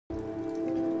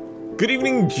Good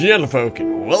evening, gentlefolk,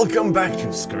 and welcome back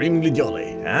to Screamingly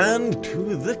Jolly and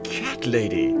to the Cat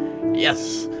Lady.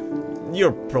 Yes,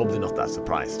 you're probably not that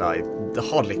surprised. I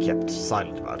hardly kept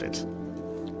silent about it.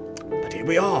 But here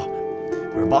we are.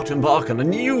 We're about to embark on a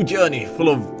new journey full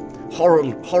of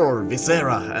horror,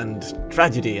 viscera, and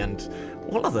tragedy, and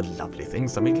all other lovely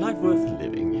things that make life worth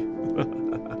living.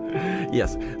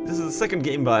 Yes, this is the second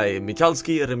game by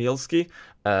Michalski Remigiusz.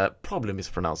 Probably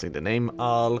mispronouncing the name.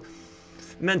 I'll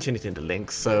mention it in the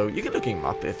links, so you can look him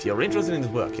up if you're interested in his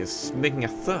work. He's making a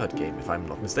third game, if I'm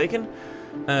not mistaken,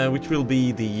 which will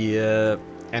be the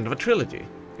end of a trilogy,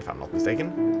 if I'm not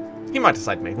mistaken. He might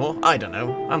decide to make more, I don't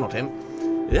know, I'm not him.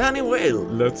 Anyway,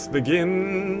 let's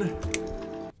begin.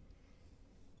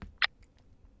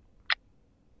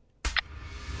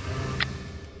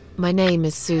 My name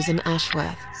is Susan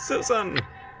Ashworth. Susan!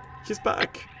 She's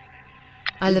back.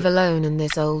 I live alone in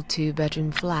this old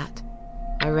two-bedroom flat.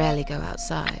 I rarely go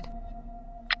outside.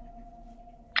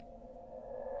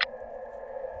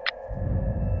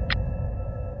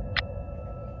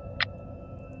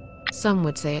 Some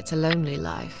would say it's a lonely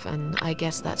life, and I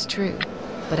guess that's true,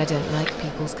 but I don't like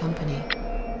people's company.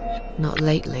 Not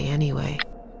lately, anyway.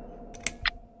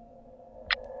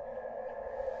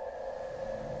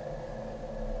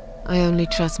 I only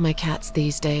trust my cats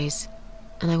these days,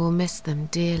 and I will miss them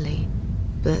dearly,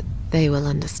 but they will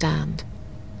understand.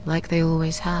 Like they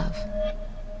always have.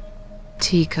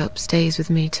 Teacup stays with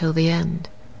me till the end.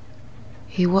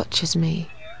 He watches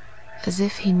me, as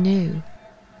if he knew.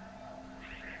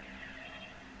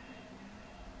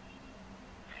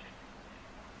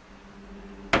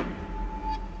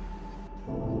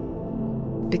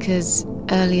 Because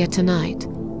earlier tonight,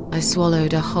 I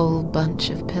swallowed a whole bunch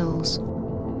of pills.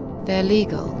 They're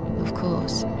legal, of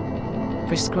course,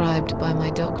 prescribed by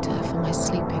my doctor for my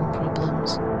sleeping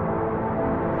problems.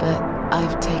 But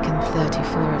I've taken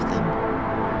 34 of them,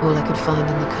 all I could find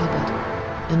in the cupboard,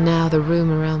 and now the room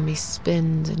around me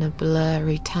spins in a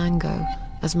blurry tango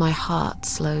as my heart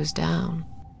slows down.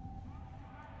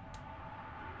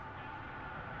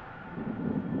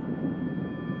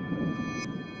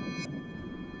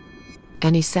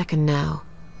 Any second now,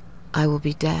 I will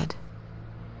be dead.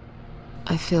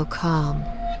 I feel calm.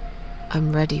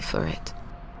 I'm ready for it.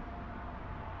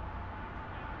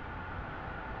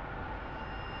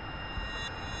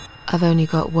 I've only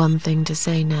got one thing to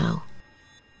say now.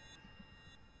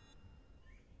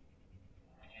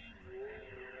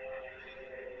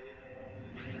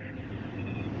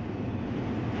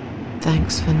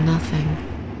 Thanks for nothing.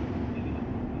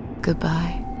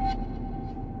 Goodbye.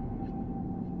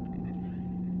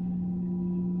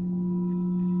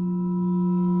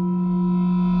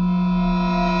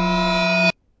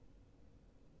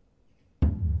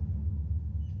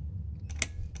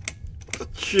 What a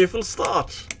cheerful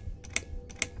start.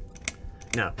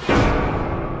 Now,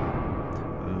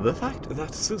 the fact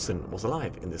that Susan was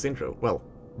alive in this intro, well,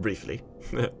 briefly,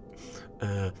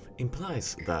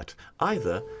 implies that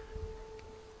either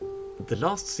the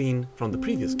last scene from the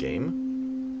previous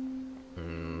game,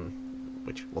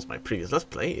 which was my previous Let's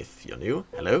Play, if you're new,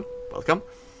 hello, welcome,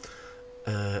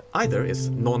 either is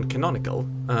non-canonical,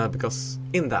 because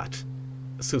in that,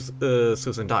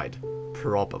 Susan died,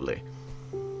 probably,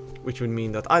 which would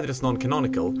mean that either it's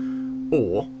non-canonical,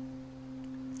 or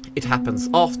it happens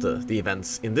after the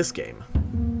events in this game.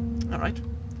 Alright,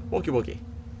 walkie walkie.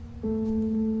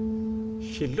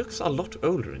 She looks a lot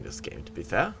older in this game, to be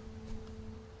fair.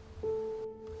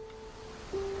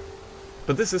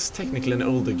 But this is technically an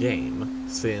older game,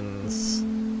 since,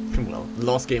 well, the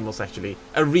last game was actually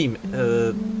a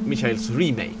Michal's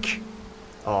remake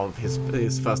of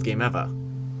his first game ever.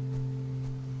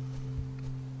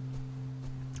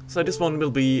 So this one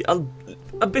will be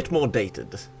a bit more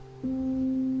dated.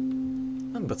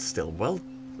 But still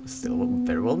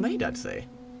very well made, I'd say.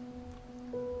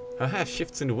 Her hair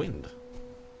shifts in the wind.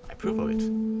 I approve of it.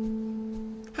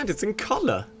 And it's in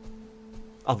color!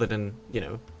 Other than, you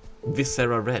know,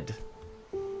 viscera red.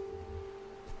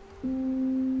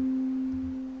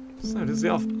 So this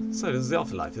is the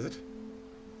afterlife, is it?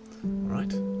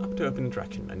 Alright, up to open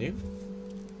interaction menu.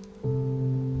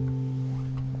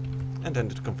 And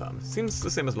enter to confirm. Seems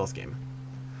the same as last game.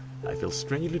 I feel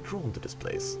strangely drawn to this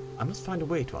place. I must find a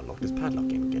way to unlock this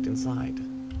padlock and get inside.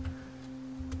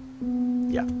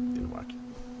 Yeah, didn't work.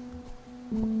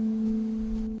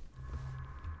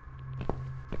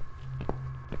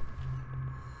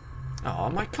 Oh,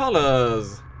 my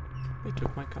colors! They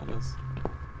took my colors.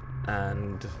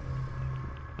 And...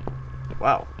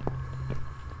 wow.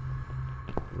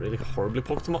 Really horribly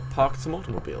parked some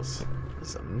automobiles. This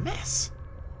is a mess.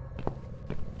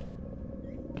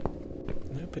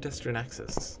 No pedestrian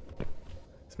access.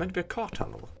 meant to be a car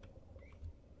tunnel.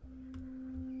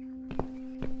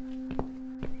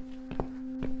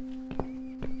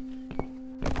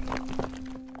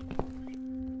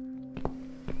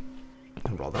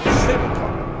 Rather stable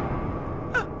car.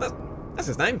 Ah, that's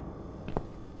his name.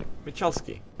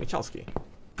 Michalski.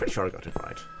 Pretty sure I got it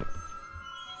right.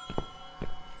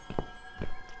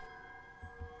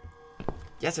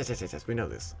 Yes, we know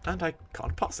this. And I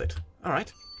can't pass it.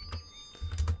 Alright.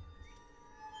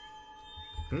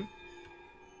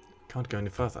 Can't go any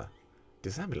further.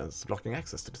 This ambulance is blocking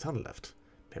access to the tunnel left.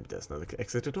 Maybe there's no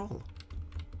exit at all.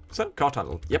 So, car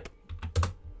tunnel. Yep.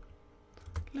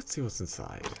 Let's see what's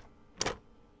inside.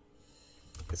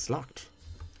 It's locked.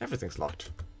 Everything's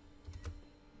locked.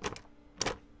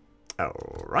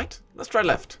 Alright, let's try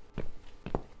left.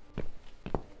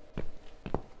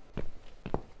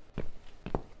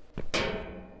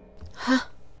 Huh?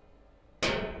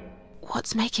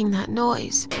 What's making that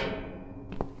noise?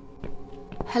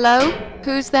 Hello?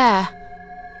 Who's there?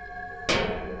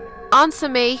 Answer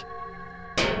me!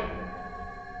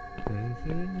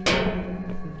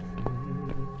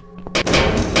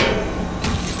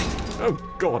 Oh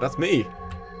god, that's me!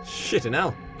 Shitting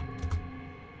hell!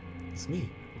 It's me.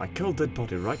 My cold dead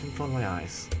body right in front of my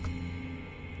eyes.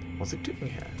 What's it doing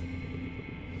here?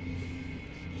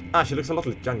 Ah, she looks a lot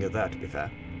younger there, to be fair.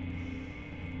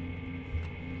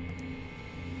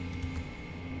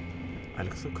 I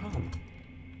look so calm.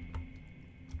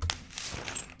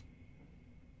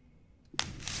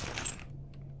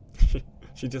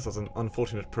 She just has an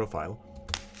unfortunate profile.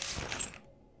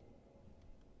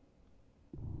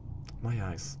 My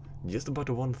eyes. Just about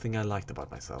the one thing I liked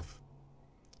about myself.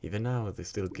 Even now, they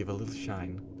still give a little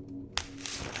shine.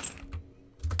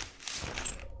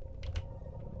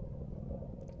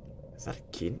 Is that a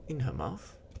kid in her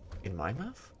mouth? In my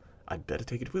mouth? I'd better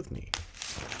take it with me.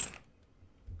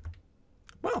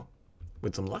 Well,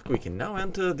 with some luck we can now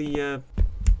enter the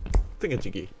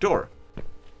thingamajiggy door.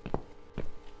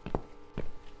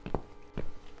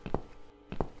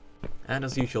 And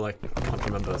as usual, I can't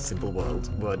remember simple words.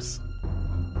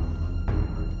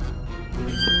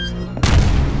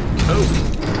 Oh,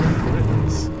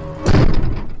 friends.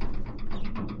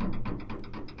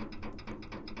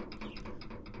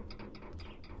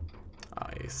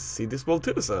 I see this world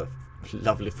too as a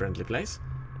lovely, friendly place.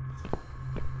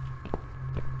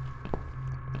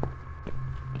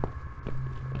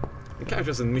 The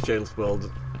characters in Michal's worlds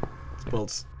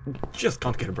just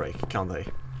can't get a break, can they?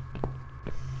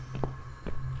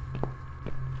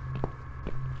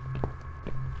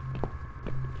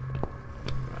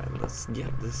 Right, let's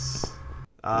get this.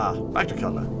 Ah, back to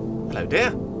colour. Hello,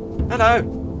 dear. Hello.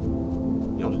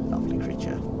 You're a lovely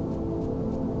creature.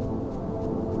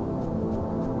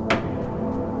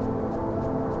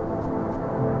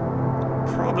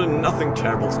 Probably nothing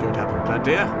terrible is going to happen with that,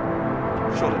 dear.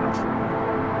 Surely not.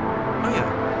 Oh yeah,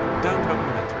 down to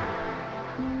inventory.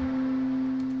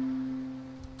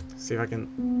 See if I can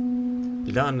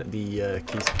learn the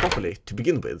keys properly to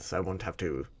begin with, so I won't have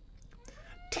to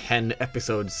 10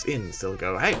 episodes in still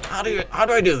go, hey, how do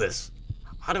I do this?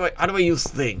 How do I use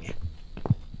thing?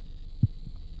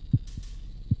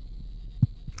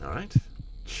 Alright.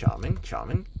 Charming.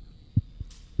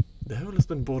 The hole has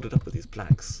been boarded up with these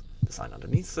planks. The sign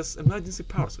underneath says emergency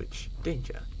power switch.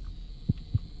 Danger.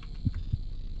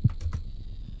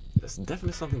 There's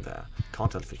definitely something there. Can't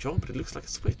tell for sure, but it looks like a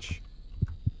switch.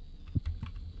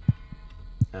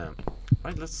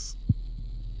 Right, let's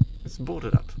board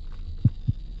it up.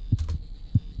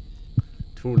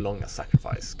 Too long a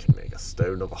sacrifice can make a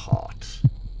stone of a heart.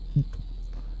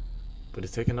 Would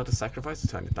it take another sacrifice to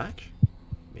turn it back?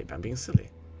 Maybe I'm being silly.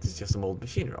 This is just some old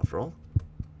machinery after all.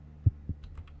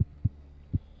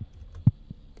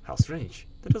 How strange.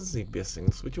 There doesn't seem to be a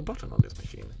single switch or button on this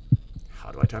machine.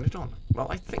 How do I turn it on?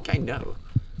 Well, I think I know.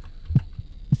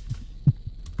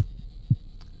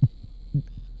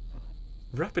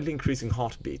 Rapidly increasing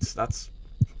heartbeats. That's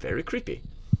very creepy.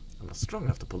 I'm not strong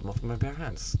enough to pull them off with my bare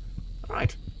hands.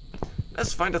 Alright.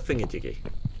 Let's find a thingamajiggy.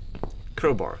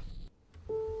 Crowbar.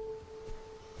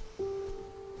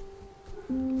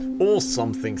 Or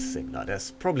something similar.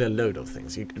 There's probably a load of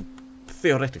things you could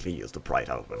theoretically use to pry it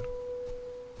open.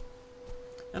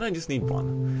 And I just need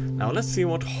one. Now let's see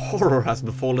what horror has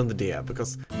befallen the deer,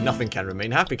 because nothing can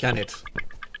remain happy, can it?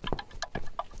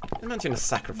 Imagine a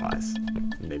sacrifice.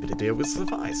 Maybe the deer will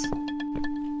suffice.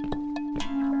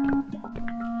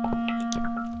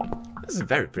 This is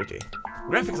very pretty.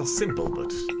 Graphics are simple,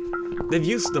 but they've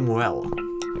used them well.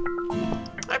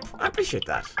 I appreciate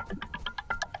that.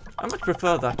 I much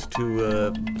prefer that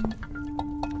to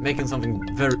making something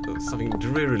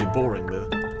drearily boring with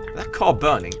that car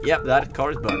burning. Yep, that car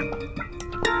is burning.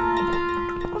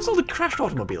 What's all the crashed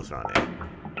automobiles around here?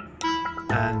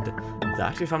 And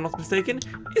that, if I'm not mistaken,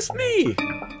 is me!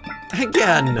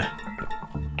 Again!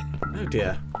 Oh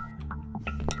dear.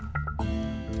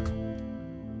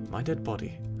 My dead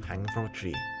body, hanging from a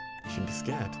tree. I should be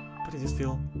scared, but I just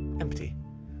feel empty.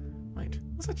 Wait,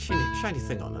 what's that shiny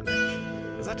thing on her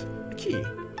neck? Is that a key?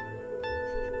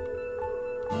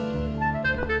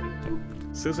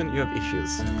 Susan, you have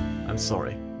issues. I'm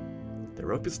sorry. The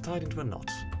rope is tied into a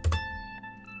knot.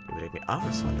 It will take me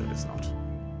hours to undo this knot.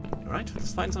 Alright,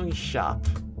 let's find something sharp.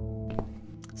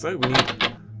 So we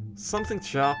need something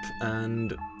sharp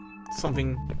and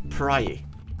something pryy.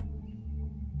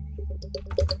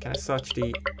 Can I search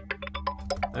the...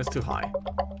 That's too high.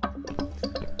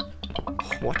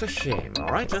 What a shame.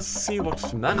 Alright, let's see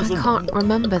what man is... I can't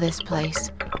remember this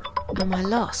place. Am I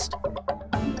lost?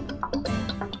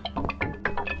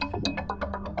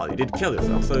 Oh, you did kill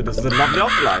yourself, so this is a lovely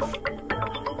afterlife.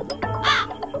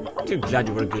 Aren't you glad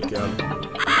you were a good girl?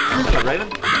 Hello, Raven.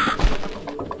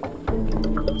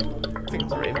 I think it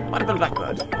was a Raven. Might have been a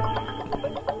blackbird.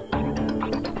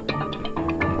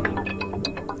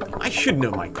 I should know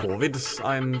my corvids.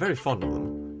 I'm very fond of them.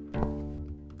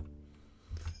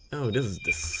 Oh, this is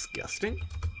disgusting.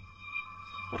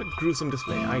 What a gruesome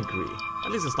display, I agree.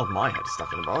 At least it's not my head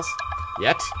stuck in a boss.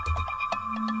 Yet.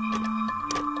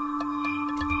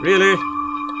 Really?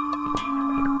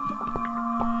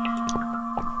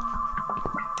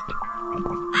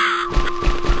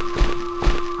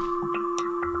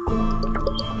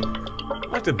 I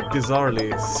like the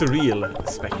bizarrely surreal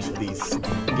aspect these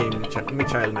game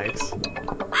Michael makes.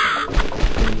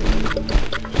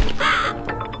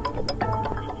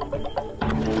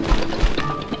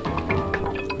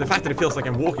 The fact that it feels like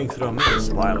I'm walking through a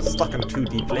maze while stuck on a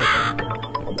 2D plane.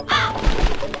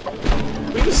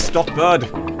 Will you stop, bird?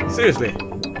 Seriously.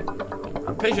 I'm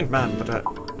a patient man, but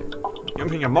you're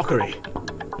making a mockery.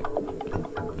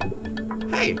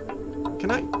 Hey!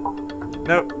 Can I?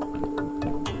 No.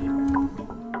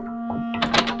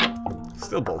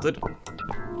 Still bolted.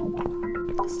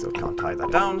 Still can't tie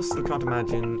that down. Still can't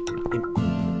imagine...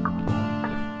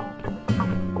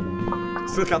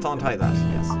 Still can't untie that,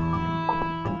 yes.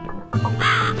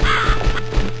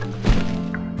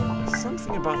 There's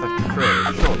something about that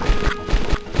crow, surely.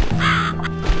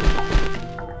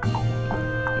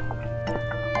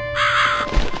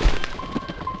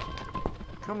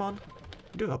 Come on,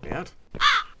 do help me out.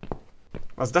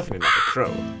 Well, it's definitely not a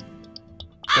crow.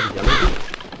 Got a yellow beak.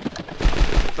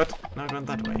 But now it went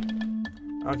that way.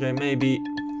 Okay, maybe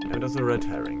it was a red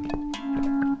herring.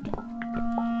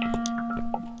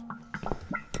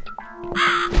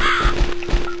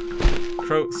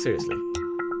 Crow, seriously.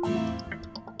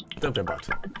 Don't be a butt.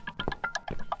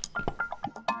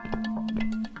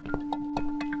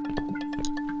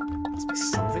 Must be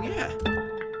something here.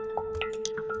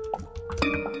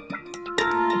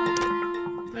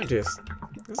 Oh dear.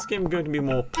 This game is going to be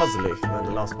more puzzly than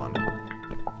the last one.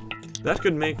 That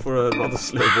could make for a rather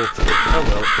slow walkthrough. Oh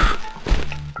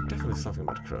well. Definitely something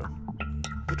about a crow.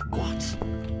 But what?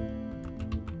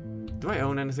 Do I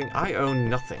own anything? I own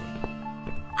nothing.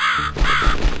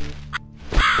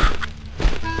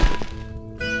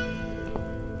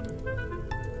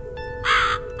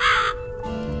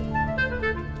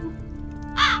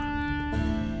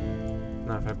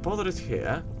 Now if I bother it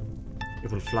here,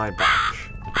 it will fly back.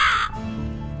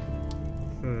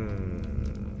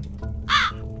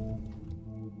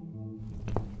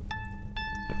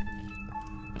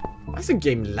 Why is the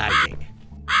game lagging?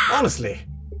 Honestly.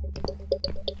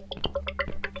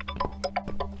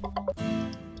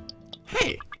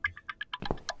 Hey!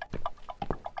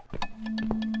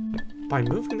 By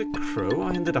moving the crow,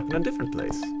 I ended up in a different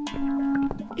place.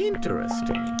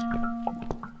 Interesting.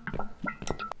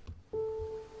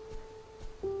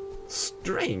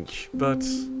 Strange, but...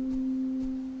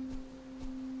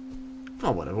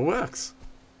 oh, whatever works.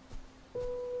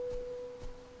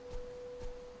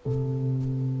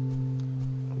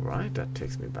 Alright, that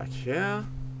takes me back here.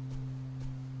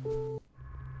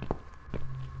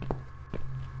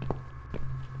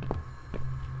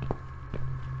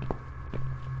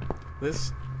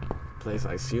 This place,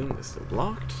 I assume, is still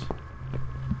blocked.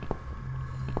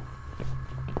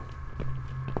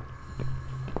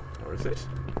 Or is it?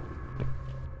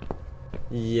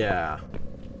 Yeah.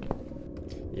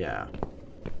 Yeah.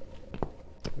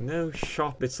 No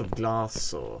sharp bits of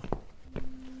glass or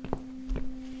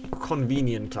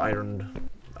convenient iron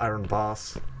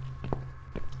bars.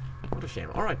 What a shame.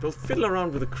 Alright, we'll fiddle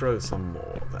around with the crow some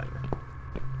more then.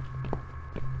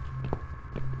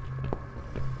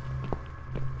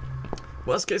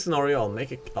 Worst case scenario,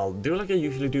 I'll do like I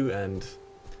usually do and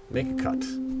make a cut.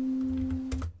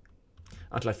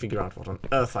 Until I figure out what on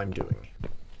earth I'm doing.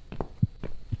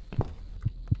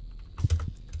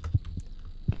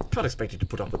 Can't expect you to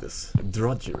put up with this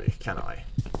drudgery, can I?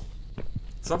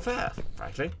 It's unfair,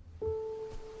 frankly.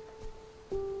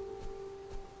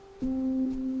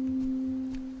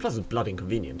 Plus it's bloody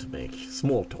inconvenient to make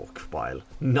small talk while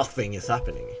nothing is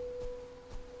happening.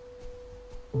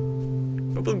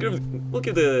 But we'll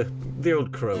give the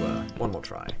old crow one more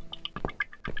try.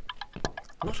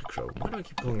 Not a crow. Why do I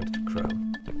keep calling it a crow?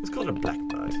 Let's call it a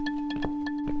blackbird.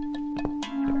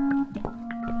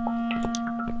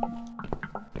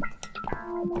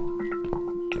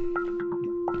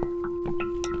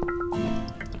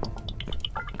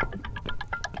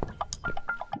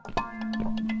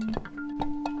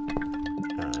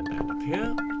 And end up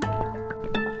here.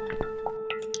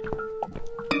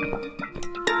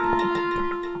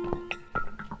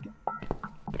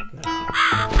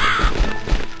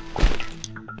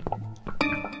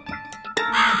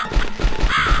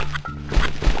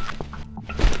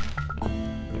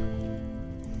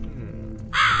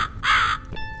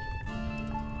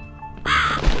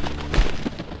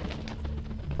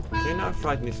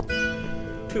 Right, needs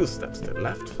 2 steps to the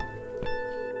left.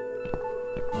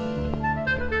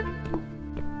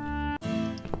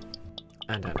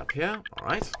 And end up here,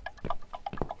 alright.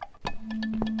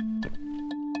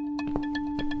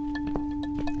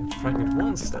 Right, need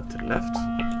 1 step to the left.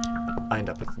 I end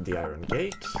up at the iron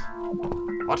gate.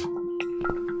 What?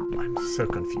 I'm so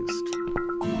confused.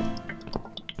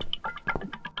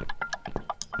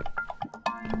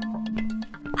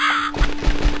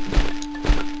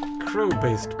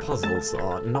 Crow-based puzzles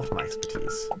are not my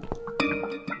expertise.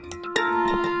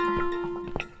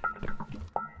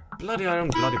 Bloody iron,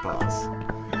 bloody bars.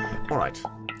 Alright,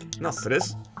 that's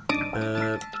this.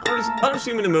 I'll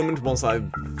resume in a moment once I've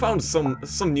found some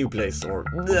new place or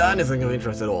anything of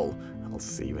interest at all. I'll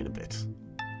see you in a bit.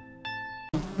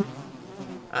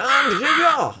 And here we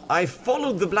are! I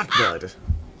followed the blackbird.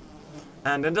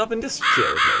 And ended up in this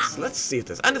cheery place. Let's see if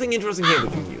there's anything interesting here we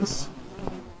can use.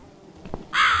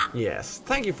 Yes,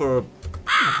 thank you for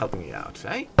helping me out,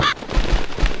 eh?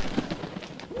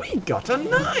 We got a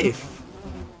knife!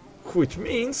 Which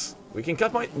means we can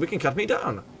cut me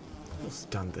down. Who's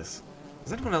done this?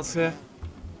 Is anyone else here?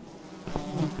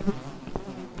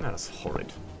 That's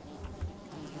horrid.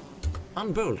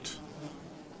 Unbolt.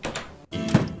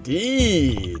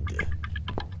 Indeed.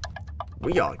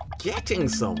 We are getting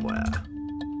somewhere.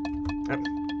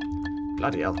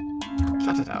 Bloody hell.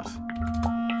 Cut it out.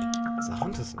 It's a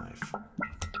hunter's knife.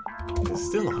 It's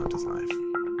still a hunter's knife.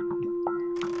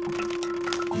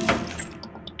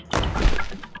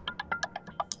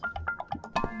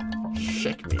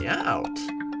 Check me out.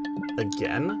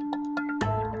 Again.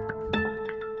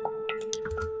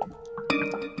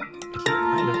 Here I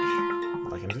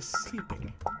look like I'm just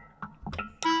sleeping.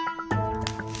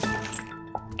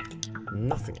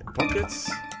 Nothing in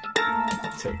pockets.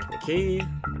 Take the key.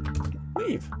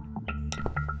 Leave.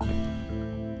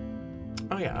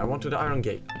 Oh yeah, I want to the iron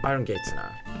gates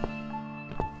now.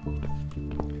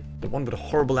 The one with the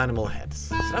horrible animal heads.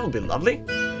 So that would be lovely.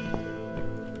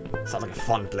 Sounds like a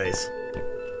fun place.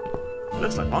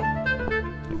 Looks like one.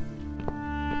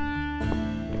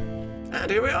 And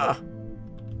here we are.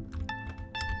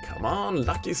 Come on,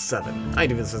 lucky 7.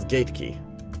 It even says gate key.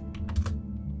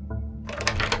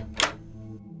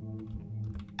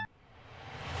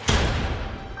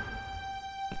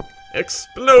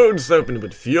 Explodes open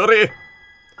with fury.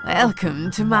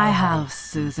 Welcome to my house,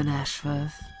 Susan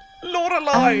Ashworth.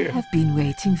 Lorelei! I have been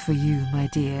waiting for you, my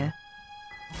dear.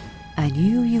 I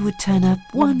knew you would turn up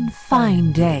one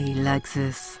fine day like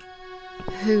this.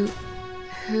 Who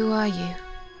are you?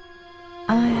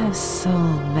 I have so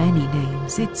many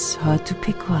names, it's hard to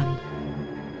pick one.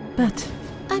 But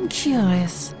I'm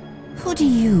curious, who do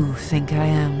you think I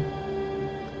am?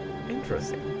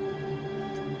 Interesting.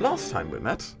 Last time we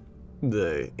met, in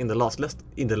the last Let's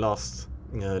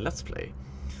Play,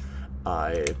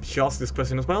 she asked this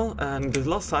question as well, and the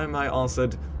last time I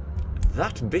answered,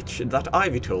 that bitch that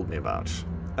Ivy told me about.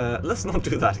 Let's not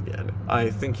do that again. I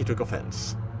think he took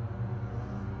offense.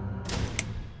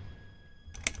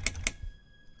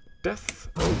 Death,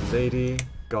 old lady,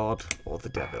 God, or the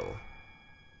devil.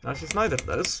 Now she's neither of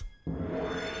those.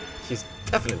 She's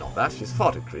definitely not that. She's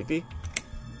far too creepy.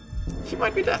 She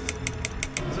might be death.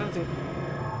 Is there anything...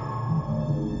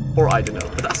 Or I don't know,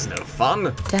 but that's no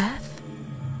fun. Death?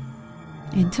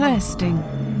 Interesting.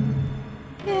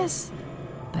 Yes,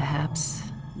 perhaps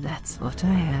that's what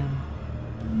I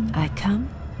am. I come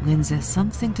when there's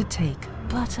something to take,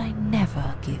 but I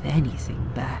never give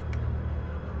anything back.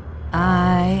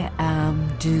 I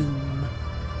am doom,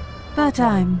 but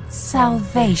I'm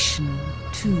salvation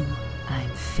too. I'm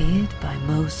feared by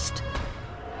most,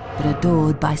 but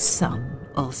adored by some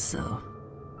also.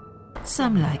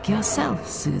 Some like yourself,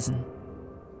 Susan.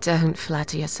 Don't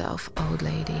flatter yourself, old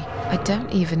lady. I don't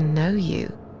even know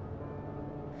you.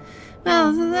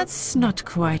 Well, that's not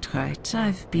quite right.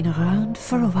 I've been around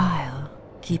for a while,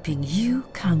 keeping you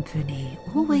company.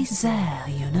 Always there,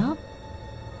 you know?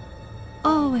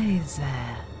 Always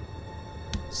there.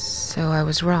 So I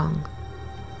was wrong.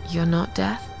 You're not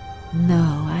death?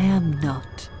 No, I am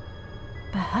not.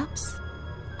 Perhaps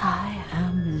I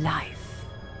am life.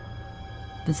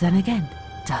 But then again,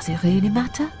 does it really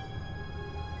matter?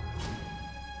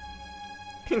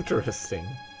 Interesting.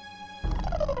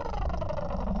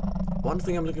 One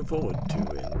thing I'm looking forward to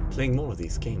in playing more of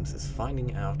these games is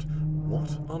finding out what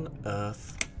on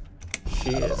earth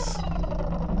she is.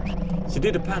 She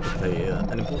did apparently play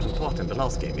an important part in the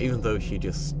last game, even though she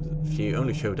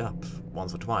only showed up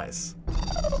once or twice.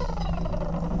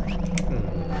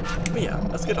 But yeah,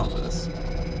 let's get on with this.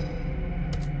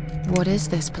 What is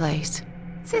this place?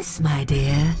 This, my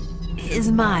dear,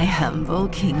 is my humble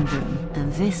kingdom,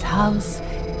 and this house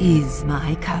is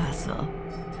my castle.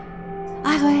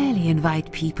 I rarely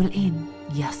invite people in,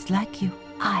 just like you.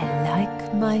 I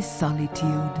like my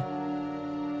solitude.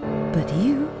 But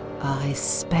you are a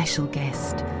special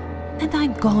guest, and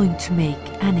I'm going to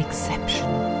make an exception.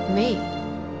 Me?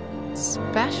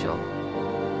 Special?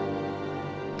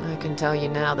 I can tell you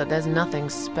now that there's nothing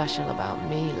special about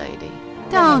me, lady.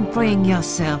 Don't bring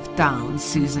yourself down,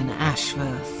 Susan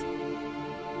Ashworth.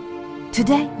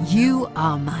 Today, you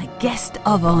are my guest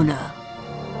of honor.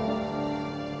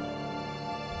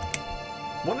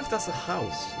 Wonder if that's a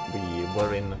house we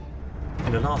were in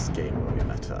the last game when we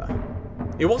met her.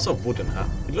 It was a wooden house.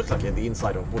 It looked like the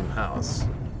inside of a wooden house.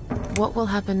 What will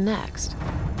happen next?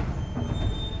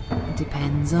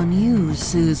 Depends on you,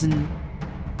 Susan.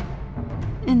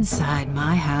 Inside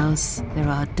my house, there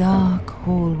are dark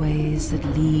hallways that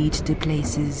lead to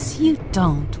places you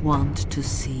don't want to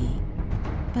see.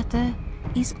 But there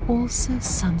is also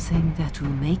something that will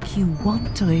make you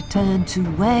want to return to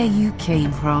where you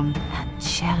came from and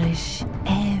cherish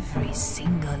every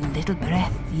single little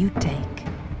breath you take.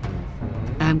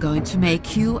 I'm going to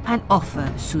make you an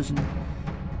offer, Susan.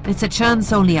 It's a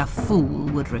chance only a fool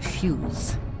would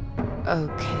refuse.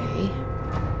 Okay.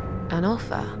 An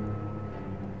offer?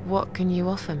 What can you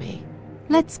offer me?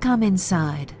 Let's come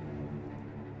inside.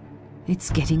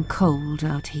 It's getting cold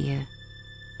out here.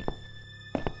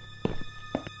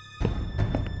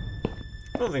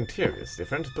 Well, the interior is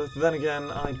different, but then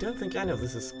again, I don't think any of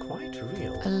this is quite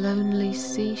real. A lonely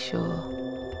seashore.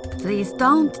 Please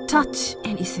don't touch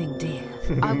anything, dear.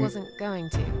 I wasn't going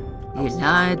to. You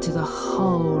lied to the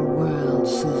whole world,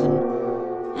 Susan.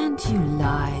 And you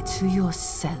lied to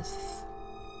yourself.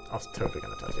 I was totally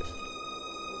gonna touch it.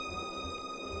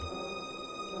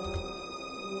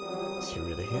 Is she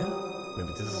really here?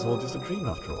 Maybe this is all just a dream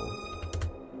after all.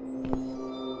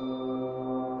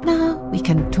 Now we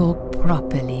can talk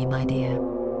properly, my dear.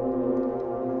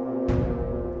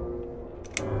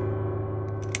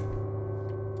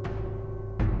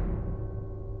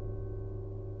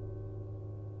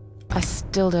 I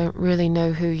still don't really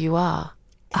know who you are.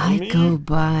 I go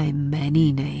by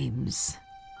many names.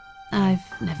 I've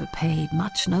never paid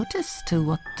much notice to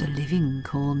what the living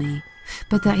call me,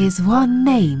 but there is one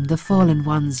name the fallen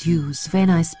ones use when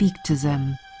I speak to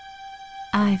them.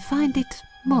 I find it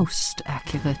most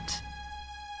accurate.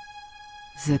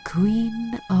 The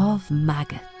Queen of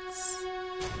Maggots.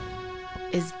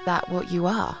 Is that what you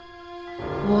are?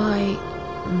 Why,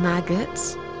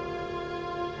 maggots?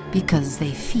 Because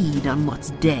they feed on what's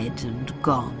dead and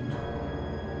gone.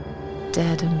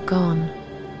 Dead and gone.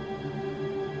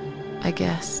 I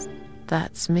guess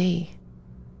that's me.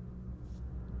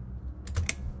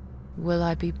 Will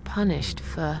I be punished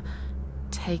for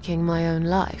taking my own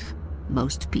life?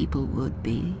 Most people would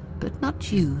be, but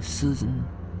not you, Susan.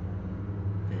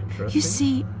 Interesting. You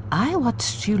see, I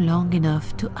watched you long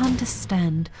enough to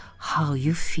understand how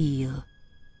you feel.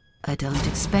 I don't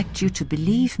expect you to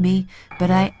believe me,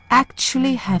 but I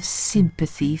actually have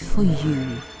sympathy for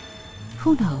you.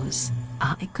 Who knows,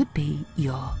 I could be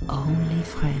your only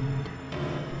friend.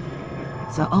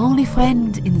 The only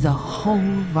friend in the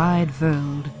whole wide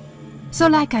world. So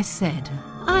like I said,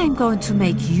 I'm going to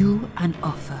make you an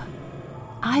offer.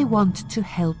 I want to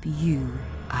help you.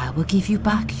 I will give you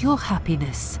back your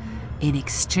happiness in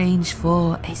exchange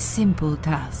for a simple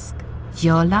task.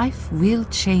 Your life will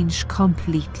change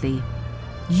completely.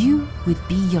 You will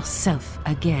be yourself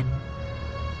again.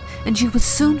 and you will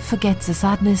soon forget the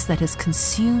sadness that has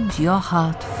consumed your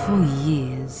heart for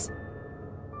years.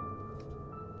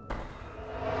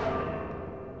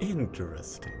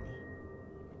 Interesting.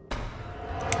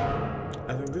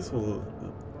 I think this will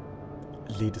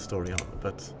lead the story on,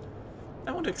 but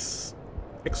I want to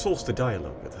exhaust the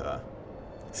dialogue with her.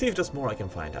 See if there's more I can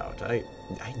find out. I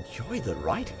enjoy the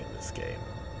writing in this game,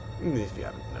 if you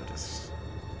haven't noticed.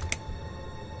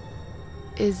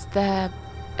 Is there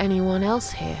anyone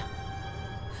else here?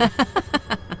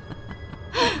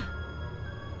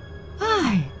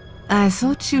 I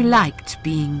thought you liked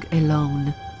being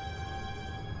alone.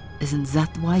 Isn't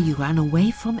that why you ran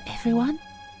away from everyone?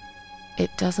 It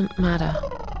doesn't matter.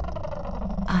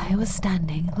 I was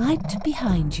standing right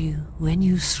behind you when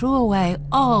you threw away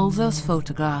all those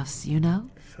photographs, you know?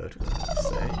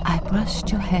 Photographs, eh? I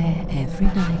brushed your hair every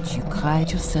night you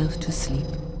cried yourself to sleep.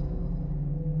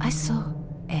 I saw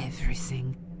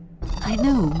everything. I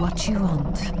know what you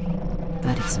want,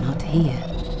 but it's not here.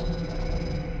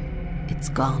 It's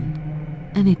gone,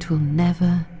 and it will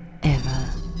never, ever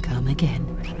come again.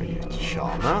 Are you a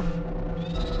charmer?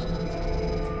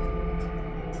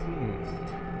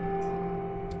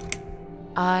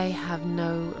 I have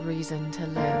no reason to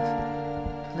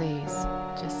live. Please,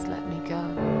 just let me go.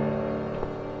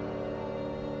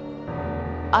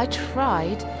 I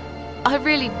tried. I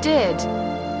really did.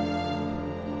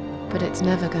 But it's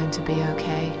never going to be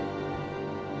okay.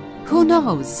 Who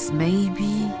knows,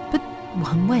 maybe, but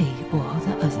one way or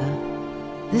the other.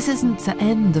 This isn't the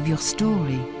end of your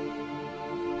story.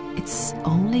 It's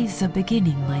only the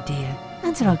beginning, my dear,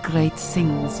 and there are great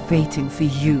things waiting for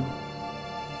you.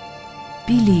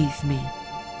 Believe me.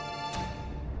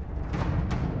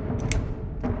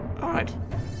 Alright.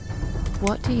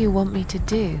 What do you want me to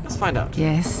do? Let's find out.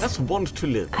 Yes. Let's want to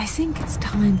live. I think it's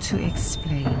time to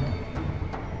explain.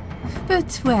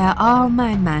 But where are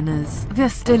my manners? We're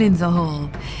still in the hall.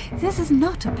 This is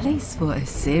not a place for a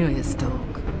serious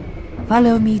talk.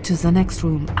 Follow me to the next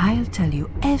room. I'll tell you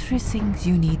everything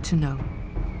you need to know.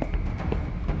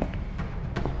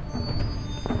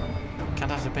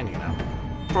 Can't ask the painting now.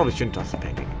 Probably shouldn't ask the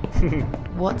painting.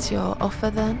 What's your offer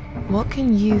then? What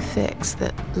can you fix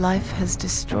that life has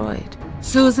destroyed?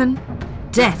 Susan,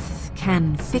 death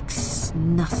can fix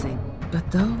nothing.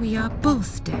 But though we are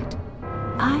both dead,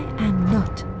 I am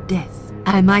not death.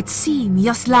 I might seem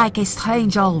just like a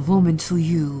strange old woman to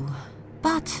you,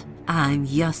 but I'm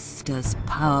just as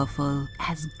powerful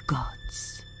as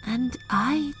gods. And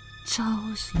I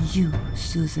chose you,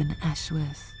 Susan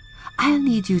Ashworth. I'll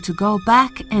need you to go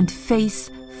back and face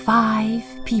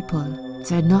 5 people.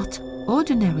 They're not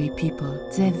ordinary people.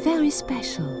 They're very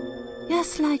special.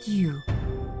 Just like you,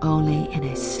 only in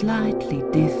a slightly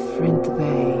different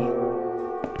way.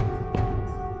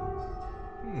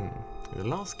 The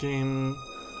last game,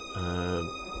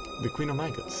 the Queen of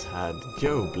Maggots had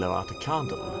Joe blow out a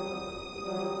candle.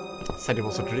 Said it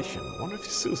was a tradition. Wonder if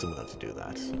Susan would have to do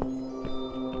that.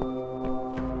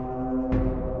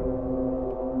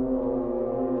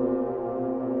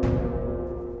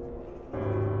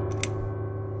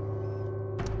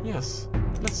 Yes,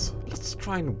 let's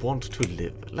try and want to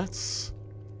live. Let's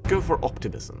go for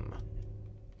optimism.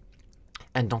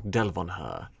 And not delve on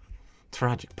her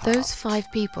tragic past. Those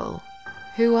 5 people,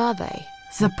 who are they?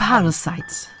 The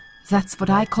parasites. That's what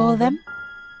I call them.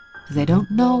 They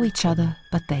don't know each other,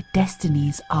 but their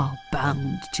destinies are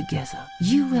bound together.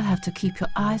 You will have to keep your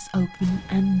eyes open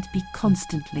and be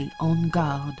constantly on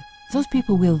guard. Those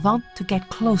people will want to get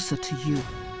closer to you.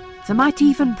 They might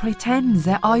even pretend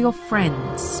they are your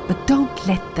friends, but don't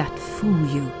let that fool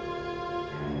you.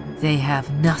 They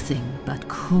have nothing but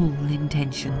cruel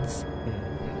intentions.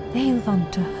 They'll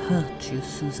want to hurt you,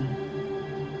 Susan.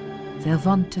 They'll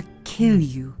want to kill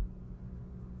you.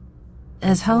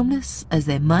 As harmless as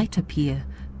they might appear,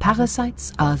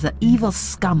 parasites are the evil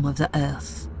scum of the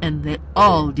earth, and they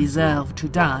all deserve to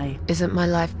die. Isn't my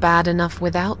life bad enough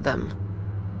without them?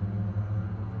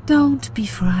 Don't be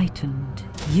frightened.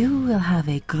 You will have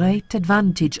a great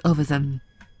advantage over them.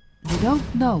 They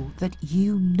don't know that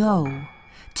you know.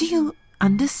 Do you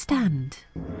understand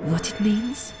what it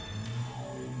means?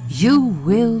 You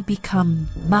will become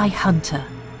my hunter,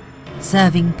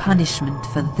 serving punishment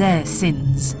for their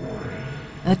sins.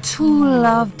 A tool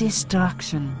of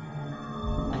destruction.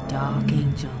 A dark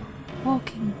angel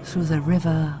walking through the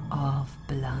river of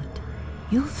blood.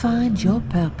 You'll find your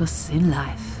purpose in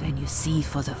life when you see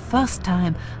for the first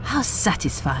time how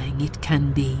satisfying it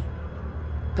can be.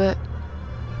 But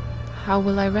how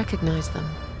will I recognize them?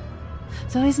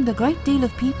 There isn't a great deal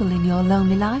of people in your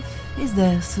lonely life, is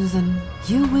there, Susan?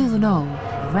 You will know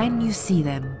when you see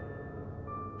them.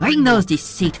 Bring those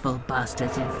deceitful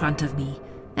bastards in front of me,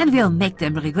 and we'll make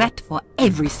them regret for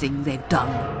everything they've done.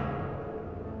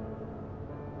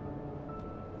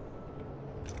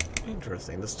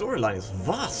 Interesting. The storyline is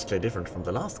vastly different from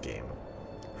the last game.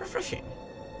 Refreshing.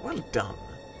 Well done.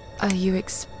 Are you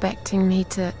expecting me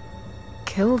to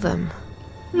kill them?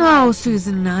 No,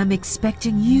 Susan, I'm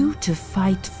expecting you to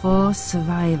fight for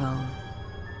survival.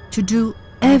 To do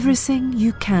everything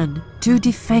you can to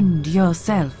defend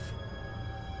yourself.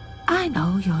 I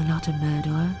know you're not a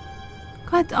murderer.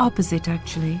 Quite the opposite,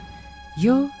 actually.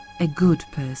 You're a good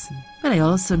person. But I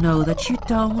also know that you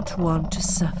don't want to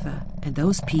suffer, and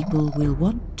those people will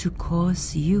want to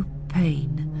cause you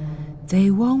pain.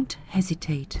 They won't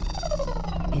hesitate.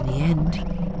 In the end,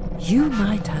 you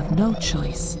might have no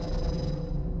choice.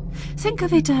 Think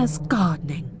of it as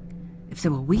gardening. If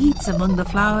there were weeds among the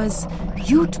flowers,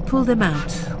 you'd pull them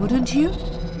out, wouldn't you?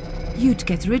 You'd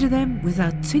get rid of them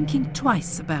without thinking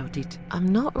twice about it. I'm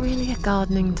not really a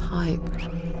gardening type,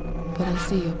 but I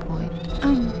see your point.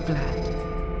 I'm glad.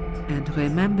 And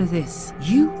remember this,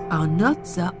 you are not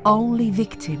the only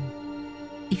victim.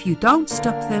 If you don't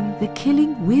stop them, the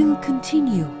killing will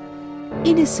continue.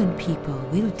 Innocent people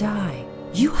will die.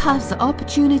 You have the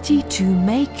opportunity to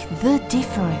make the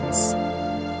difference.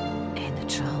 And a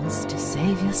chance to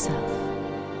save yourself.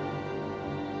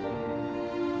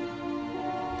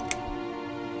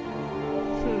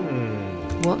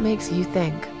 What makes you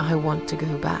think I want to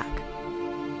go back?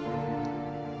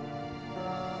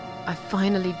 I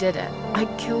finally did it. I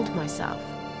killed myself.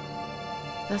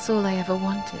 That's all I ever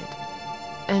wanted.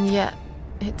 And yet,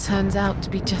 it turns out to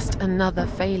be just another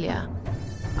failure.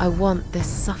 I want this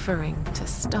suffering to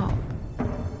stop.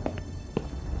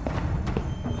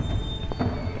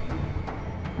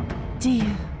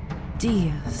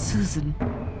 Dear Susan,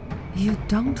 you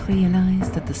don't realize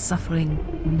that the suffering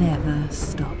never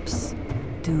stops,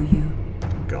 do you?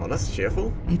 God, that's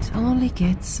cheerful. It only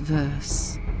gets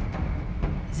worse.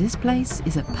 This place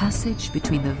is a passage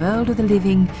between the world of the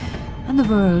living and the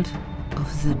world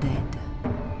of the dead.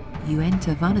 You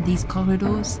enter one of these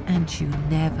corridors and you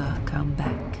never come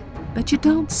back. But you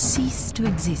don't cease to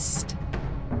exist.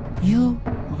 You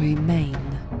remain.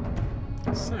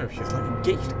 So, she's like a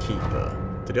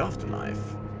gatekeeper to the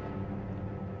afterlife.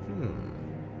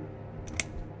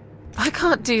 I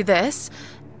can't do this.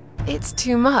 It's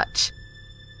too much.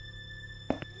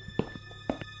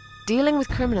 Dealing with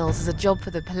criminals is a job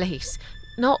for the police,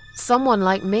 not someone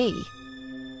like me.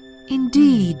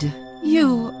 Indeed,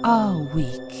 you are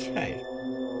weak. Hey.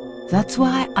 That's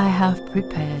why I have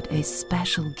prepared a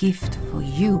special gift for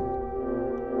you.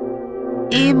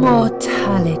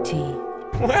 Immortality.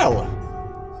 Well.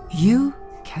 You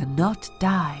cannot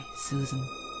die, Susan.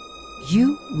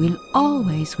 You will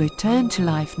always return to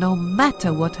life no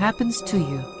matter what happens to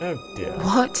you. Oh dear.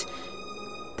 What?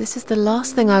 This is the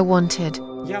last thing I wanted.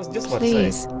 Yeah, I was just about to say.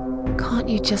 Please, can't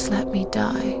you just let me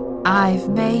die? I've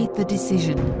made the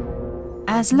decision.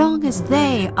 As long as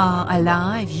they are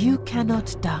alive, you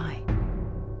cannot die.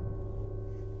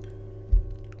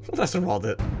 That's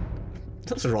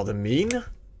rather mean.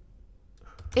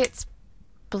 It's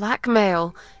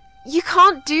blackmail. You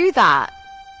can't do that.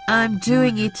 I'm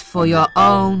doing it for your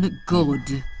own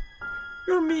good.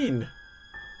 You're mean.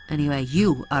 Anyway,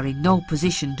 you are in no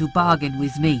position to bargain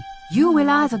with me. You will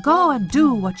either go and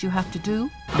do what you have to do,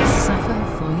 or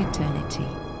suffer for eternity.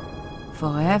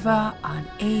 Forever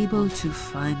unable to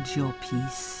find your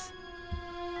peace.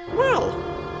 Well,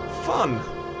 fun.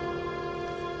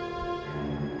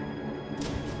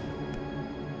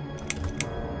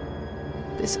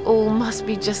 This all must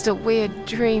be just a weird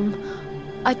dream.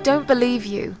 I don't believe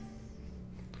you.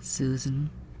 Susan,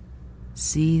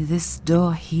 see this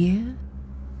door here?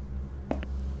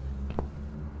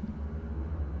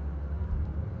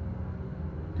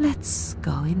 Let's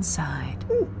go inside.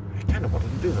 Ooh, I kind of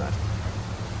wanted to do that.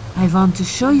 I want to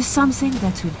show you something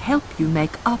that will help you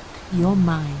make up your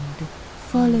mind.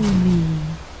 Follow me.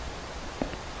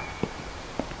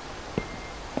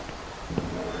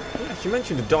 Yeah, she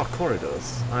mentioned the dark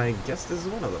corridors. I guess this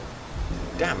is one of them.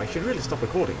 Damn, I should really stop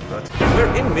recording, but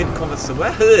we're in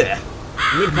mid-conversation.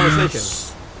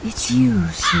 It's you,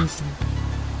 Susan.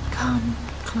 Come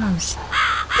closer.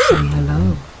 Say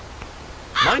hello.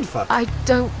 Mindfuck. I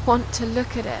don't want to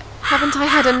look at it. Haven't I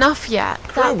had enough yet?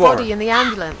 That Crowbar. body in the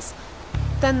ambulance.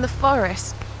 Then the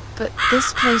forest. But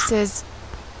this place is...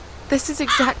 This is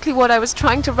exactly what I was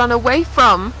trying to run away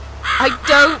from. I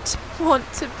don't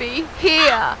want to be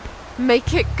here.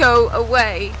 Make it go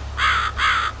away.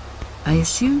 I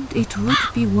assumed it would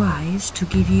be wise to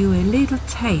give you a little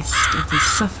taste of the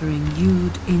suffering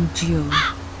you'd endure.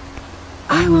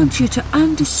 I want you to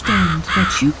understand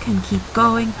that you can keep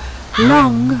going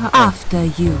long after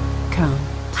you can't.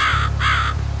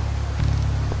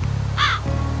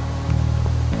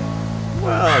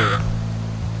 Well,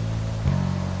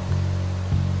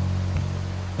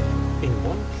 in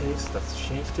one place that's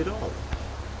changed it all.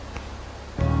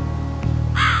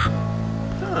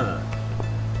 Huh.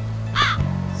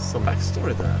 Some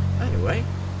backstory there. Anyway.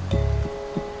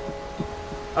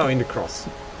 Oh, in the cross.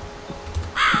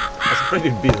 I was afraid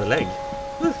it'd be the leg.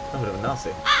 That would have been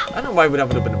nasty. I don't know why that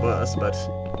would have been worse, but...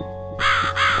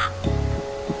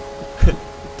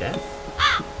 Death?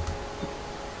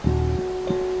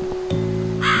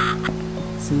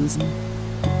 Susan,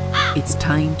 it's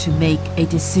time to make a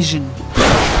decision.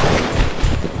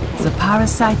 The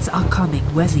parasites are coming,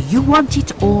 whether you want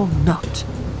it or not.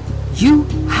 You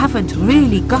haven't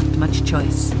really got much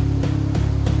choice.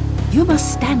 You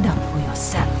must stand up for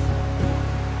yourself.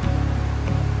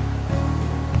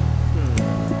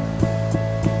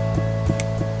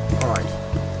 Alright.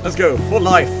 Let's go. For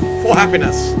life. For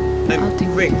happiness. And I'll do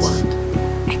what you things. want.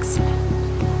 Excellent.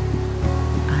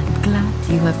 I'm glad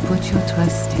you have put your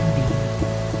trust in me.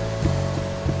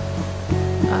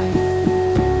 I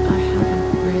haven't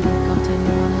really got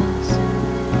anyone else.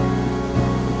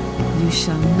 You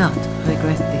shall not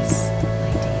regret this,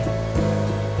 my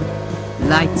dear.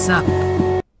 Lights up.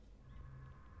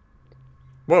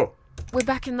 Whoa. We're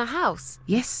back in the house.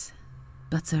 Yes,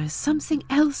 but there is something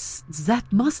else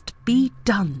that must be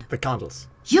done. The candles.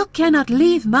 You cannot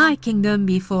leave my kingdom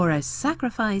before a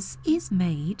sacrifice is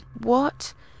made.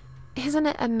 What? Isn't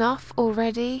it enough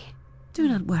already? Do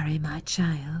not worry, my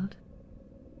child.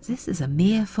 This is a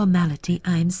mere formality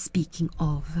I'm speaking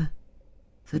of.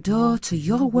 The door to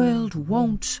your world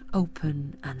won't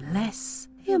open unless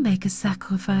you make a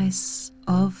sacrifice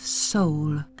of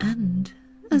soul and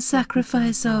a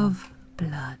sacrifice of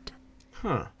blood.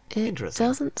 Huh. It Interesting.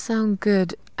 doesn't sound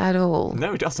good at all.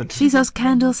 No, it doesn't. See those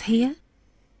candles here?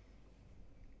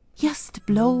 Just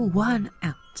blow one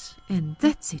out, and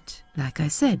that's it. Like I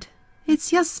said, it's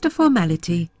just a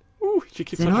formality. Ooh, she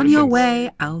keeps Then on on doing your things.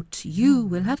 way out, you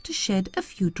will have to shed a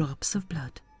few drops of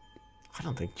blood. I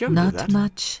don't think Joe did Not that.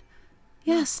 much,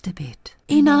 just a bit.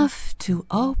 Enough to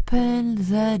open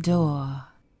the door.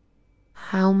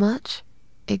 How much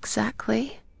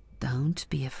exactly? Don't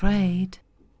be afraid.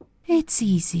 It's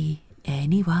easy.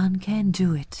 Anyone can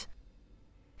do it.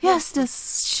 Just a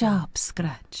sharp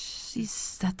scratch.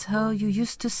 Is that how you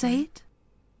used to say it?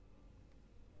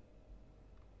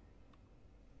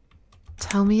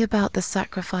 Tell me about the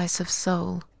sacrifice of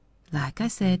soul. Like I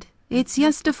said, it's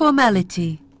just a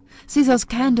formality. See those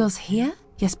candles here?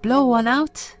 Just blow one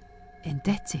out, and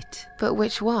that's it. But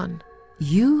which one?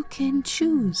 You can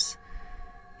choose.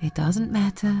 It doesn't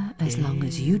matter as long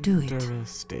as you do it.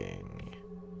 Interesting.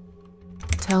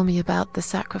 Tell me about the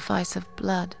sacrifice of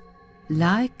blood.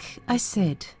 Like I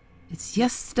said, it's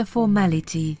just a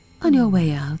formality. On your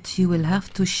way out, you will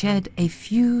have to shed a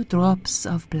few drops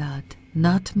of blood.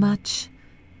 Not much,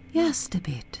 just a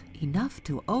bit. Enough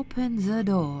to open the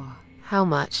door. How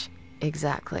much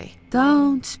exactly?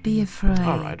 Don't be afraid.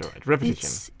 Alright. Repetition.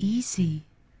 It's easy.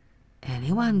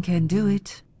 Anyone can do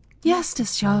it. Just a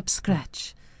sharp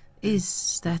scratch.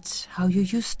 Is that how you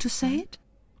used to say it?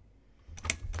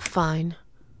 Fine.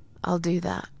 I'll do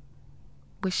that.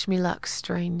 Wish me luck,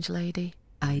 strange lady.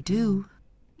 I do.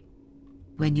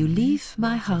 When you leave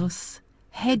my house,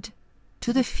 head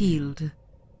to the field.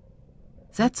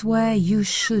 That's where you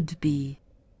should be.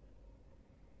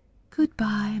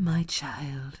 Goodbye, my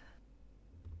child.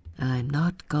 I'm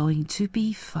not going to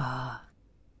be far.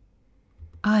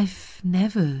 I've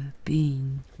never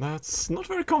been. That's not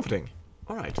very comforting.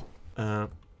 Alright.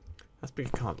 Let's pick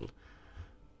a candle.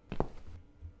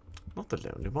 Not the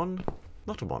lonely one.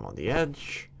 Not the one on the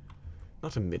edge.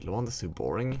 Not the middle one, that's too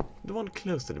boring. The one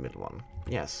close to the middle one.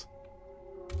 Yes.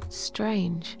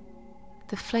 Strange.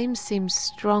 The flame seems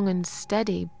strong and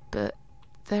steady, but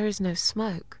there is no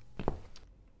smoke.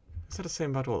 Is that the same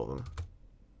about all of them?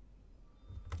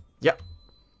 Yeah.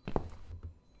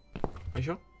 Are you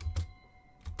sure?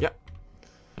 Yeah.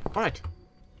 Alright.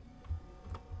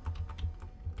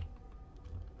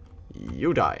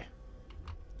 You die.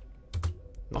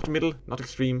 Not middle, not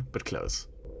extreme, but close.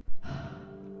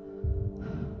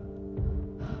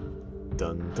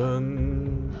 Dun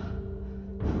dun.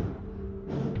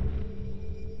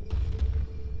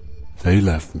 They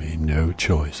left me no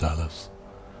choice, Alice.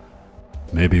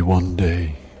 Maybe one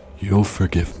day you'll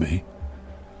forgive me.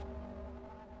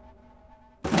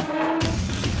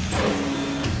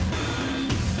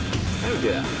 Oh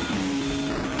dear.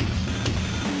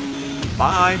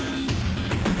 Bye.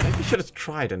 Maybe should have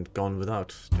tried and gone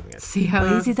without doing it. See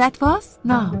how easy that was?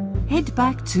 Now, head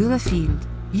back to the field.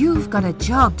 You've got a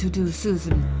job to do,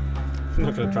 Susan. I'm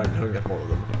not gonna try and go get more of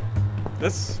them.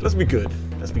 Let's be good.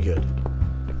 Let's be good.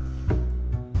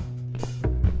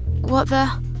 What the?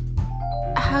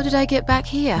 How did I get back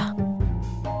here?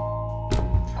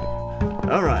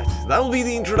 Alright, that will be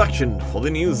the introduction for the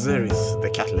new series, The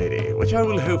Cat Lady, which I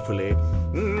will hopefully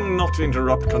not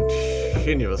interrupt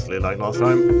continuously like last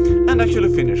time, and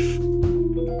actually finish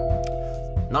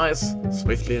nice,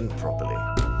 swiftly and properly.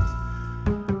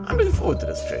 I'm looking forward to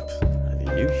this trip, and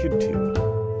you should too.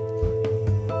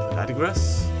 But I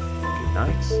digress. Good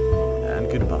night, and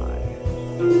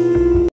goodbye.